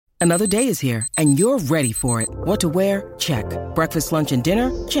Another day is here, and you're ready for it. What to wear? Check. Breakfast, lunch, and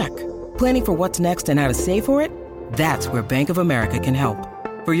dinner? Check. Planning for what's next and how to save for it? That's where Bank of America can help.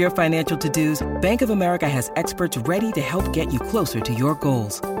 For your financial to-dos, Bank of America has experts ready to help get you closer to your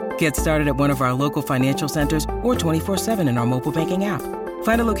goals. Get started at one of our local financial centers or 24/7 in our mobile banking app.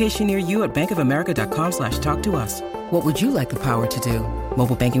 Find a location near you at bankofamerica.com/talktous. What would you like the power to do?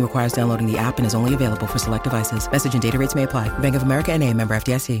 Mobile banking requires downloading the app and is only available for select devices. Message and data rates may apply. Bank of America N.A., member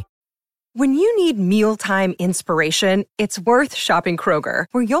FDIC. When you need mealtime inspiration, it's worth shopping Kroger,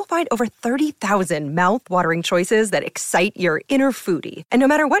 where you'll find over 30,000 mouth-watering choices that excite your inner foodie. And no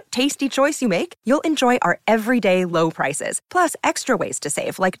matter what tasty choice you make, you'll enjoy our everyday low prices, plus extra ways to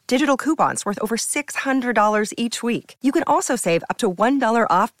save, like digital coupons worth over $600 each week. You can also save up to $1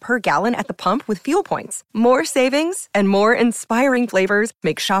 off per gallon at the pump with fuel points. More savings and more inspiring flavors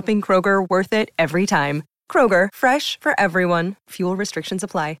make shopping Kroger worth it every time. Kroger, fresh for everyone. Fuel restrictions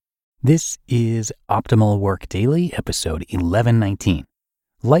apply. This is Optimal Work Daily, episode 1119,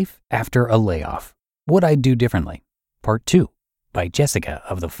 Life After a Layoff, What I'd Do Differently, Part 2, by Jessica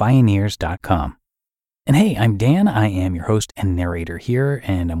of Fioneers.com. And hey, I'm Dan. I am your host and narrator here,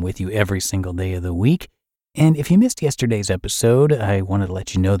 and I'm with you every single day of the week. And if you missed yesterday's episode, I wanted to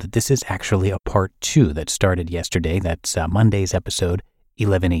let you know that this is actually a Part 2 that started yesterday. That's Monday's episode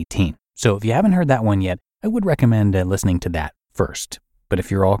 1118. So if you haven't heard that one yet, I would recommend listening to that first. But if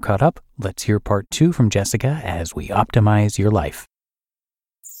you're all caught up, let's hear Part 2 from Jessica as we optimize your life.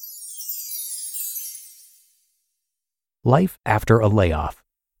 Life After a Layoff,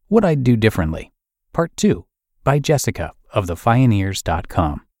 What I'd Do Differently, Part 2, by Jessica of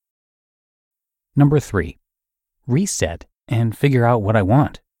Fioneers.com. Number 3, reset and figure out what I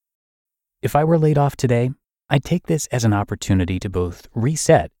want. If I were laid off today, I'd take this as an opportunity to both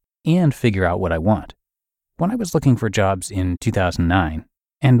reset and figure out what I want. When I was looking for jobs in 2009,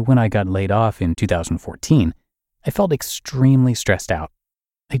 and when I got laid off in 2014, I felt extremely stressed out.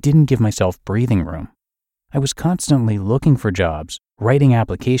 I didn't give myself breathing room. I was constantly looking for jobs, writing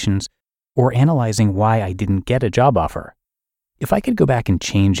applications, or analyzing why I didn't get a job offer. If I could go back and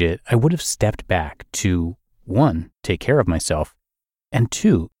change it, I would have stepped back to 1, take care of myself, and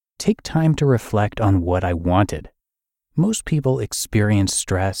 2, take time to reflect on what I wanted. Most people experience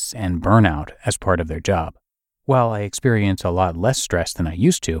stress and burnout as part of their job. While I experience a lot less stress than I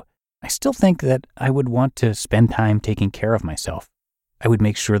used to, I still think that I would want to spend time taking care of myself. I would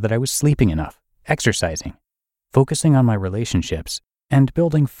make sure that I was sleeping enough, exercising, focusing on my relationships, and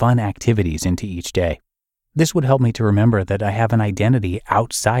building fun activities into each day. This would help me to remember that I have an identity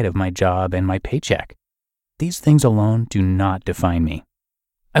outside of my job and my paycheck. These things alone do not define me.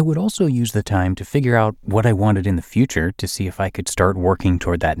 I would also use the time to figure out what I wanted in the future to see if I could start working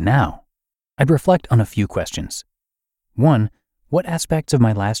toward that now. I'd reflect on a few questions. 1, what aspects of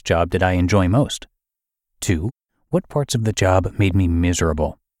my last job did I enjoy most? 2, what parts of the job made me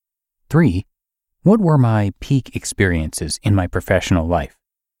miserable? 3, what were my peak experiences in my professional life?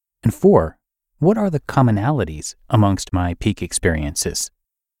 And 4, what are the commonalities amongst my peak experiences?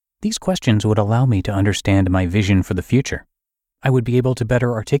 These questions would allow me to understand my vision for the future. I would be able to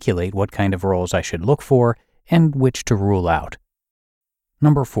better articulate what kind of roles I should look for and which to rule out.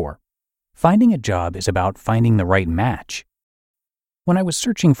 Number 4, finding a job is about finding the right match. When I was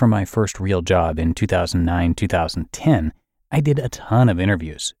searching for my first real job in 2009-2010, I did a ton of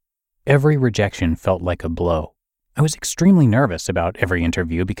interviews. Every rejection felt like a blow. I was extremely nervous about every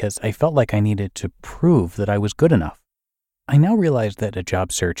interview because I felt like I needed to prove that I was good enough. I now realize that a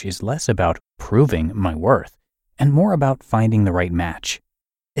job search is less about proving my worth and more about finding the right match.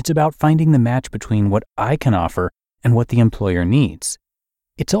 It's about finding the match between what I can offer and what the employer needs.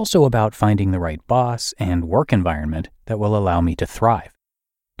 It's also about finding the right boss and work environment that will allow me to thrive.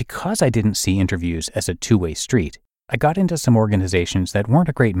 Because I didn't see interviews as a two-way street, I got into some organizations that weren't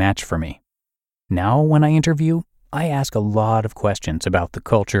a great match for me. Now, when I interview, I ask a lot of questions about the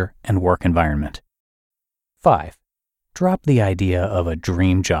culture and work environment. 5, drop the idea of a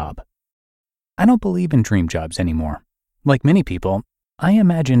dream job. I don't believe in dream jobs anymore. Like many people, I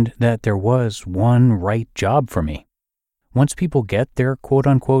imagined that there was one right job for me. Once people get their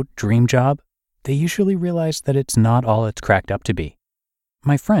quote-unquote dream job, they usually realize that it's not all it's cracked up to be.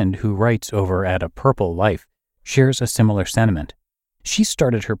 My friend who writes over at A Purple Life shares a similar sentiment. She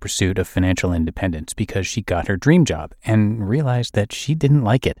started her pursuit of financial independence because she got her dream job and realized that she didn't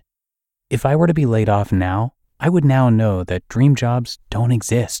like it. If I were to be laid off now, I would now know that dream jobs don't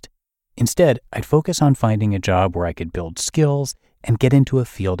exist. Instead, I'd focus on finding a job where I could build skills and get into a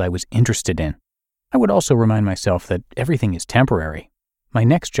field I was interested in. I would also remind myself that everything is temporary. My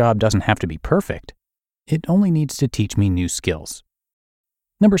next job doesn't have to be perfect. It only needs to teach me new skills.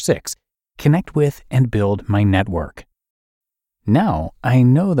 Number 6, connect with and build my network. Now, I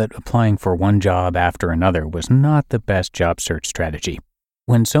know that applying for one job after another was not the best job search strategy.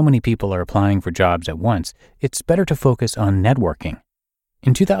 When so many people are applying for jobs at once, it's better to focus on networking.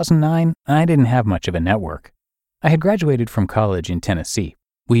 In 2009, I didn't have much of a network. I had graduated from college in Tennessee.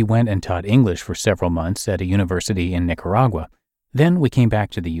 We went and taught English for several months at a university in Nicaragua. Then we came back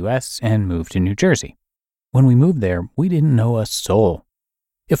to the U.S. and moved to New Jersey. When we moved there, we didn't know a soul.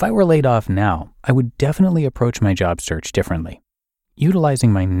 If I were laid off now, I would definitely approach my job search differently.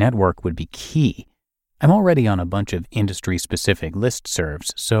 Utilizing my network would be key. I'm already on a bunch of industry-specific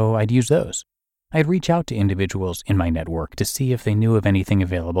listservs, so I'd use those. I'd reach out to individuals in my network to see if they knew of anything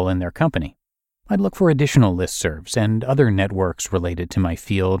available in their company. I'd look for additional listservs and other networks related to my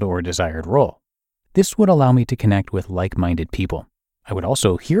field or desired role. This would allow me to connect with like-minded people. I would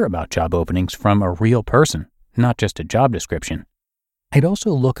also hear about job openings from a real person, not just a job description. I'd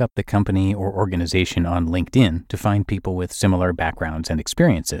also look up the company or organization on LinkedIn to find people with similar backgrounds and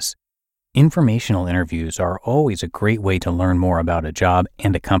experiences. Informational interviews are always a great way to learn more about a job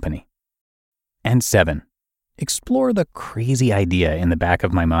and a company. And 7, explore the crazy idea in the back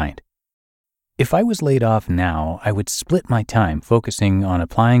of my mind. If I was laid off now, I would split my time focusing on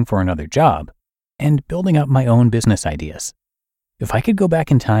applying for another job and building up my own business ideas. If I could go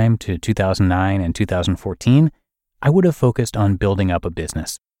back in time to 2009 and 2014, I would have focused on building up a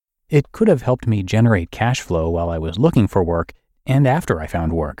business. It could have helped me generate cash flow while I was looking for work and after I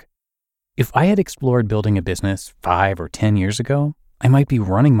found work. If I had explored building a business 5 or 10 years ago, I might be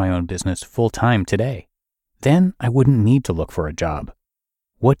running my own business full-time today. Then I wouldn't need to look for a job.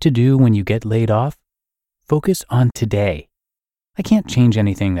 What to do when you get laid off? Focus on today. I can't change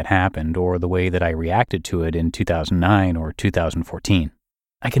anything that happened or the way that I reacted to it in 2009 or 2014.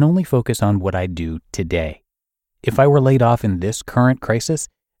 I can only focus on what I do today. If I were laid off in this current crisis,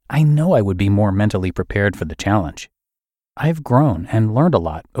 I know I would be more mentally prepared for the challenge. I've grown and learned a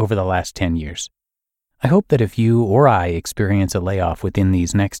lot over the last 10 years. I hope that if you or I experience a layoff within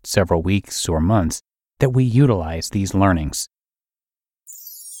these next several weeks or months, that we utilize these learnings.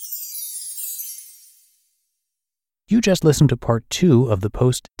 You just listened to part 2 of the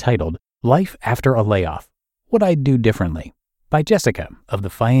post titled, Life After a Layoff, What I'd Do Differently, by Jessica of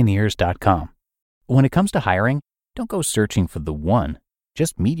Fioneers.com. When it comes to hiring, don't go searching for the one.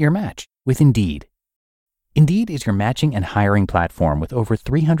 Just meet your match with Indeed. Indeed is your matching and hiring platform with over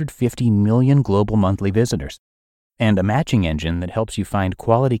 350 million global monthly visitors and a matching engine that helps you find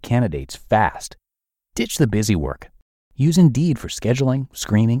quality candidates fast. Ditch the busy work. Use Indeed for scheduling,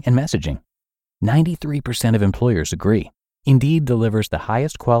 screening, and messaging. 93% of employers agree. Indeed delivers the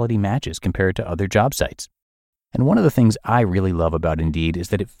highest quality matches compared to other job sites. And one of the things I really love about Indeed is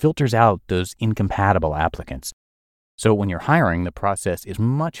that it filters out those incompatible applicants. So when you're hiring, the process is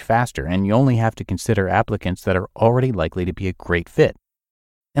much faster and you only have to consider applicants that are already likely to be a great fit.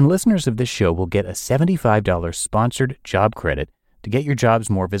 And listeners of this show will get a $75 sponsored job credit to get your jobs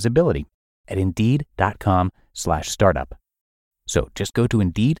more visibility at Indeed.com/startup. So just go to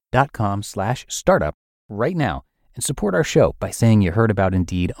Indeed.com/startup right now and support our show by saying you heard about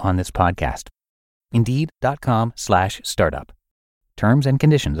Indeed on this podcast. Indeed.com/startup. Terms and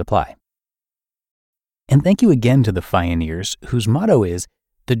conditions apply. And thank you again to the Fioneers, whose motto is,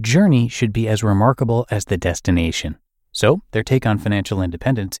 the journey should be as remarkable as the destination. So their take on financial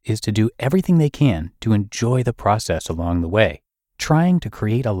independence is to do everything they can to enjoy the process along the way, trying to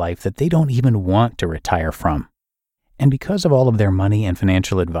create a life that they don't even want to retire from. And because of all of their money and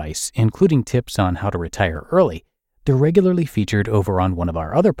financial advice, including tips on how to retire early, they're regularly featured over on one of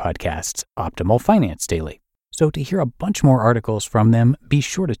our other podcasts, Optimal Finance Daily. So to hear a bunch more articles from them, be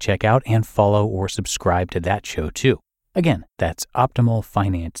sure to check out and follow or subscribe to that show too. Again, that's Optimal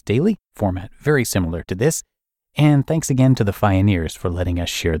Finance Daily, format very similar to this. And thanks again to the Fioneers for letting us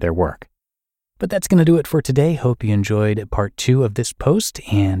share their work. But that's going to do it for today. Hope you enjoyed part 2 of this post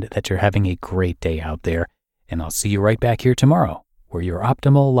and that you're having a great day out there. And I'll see you right back here tomorrow, where your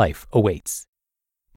optimal life awaits.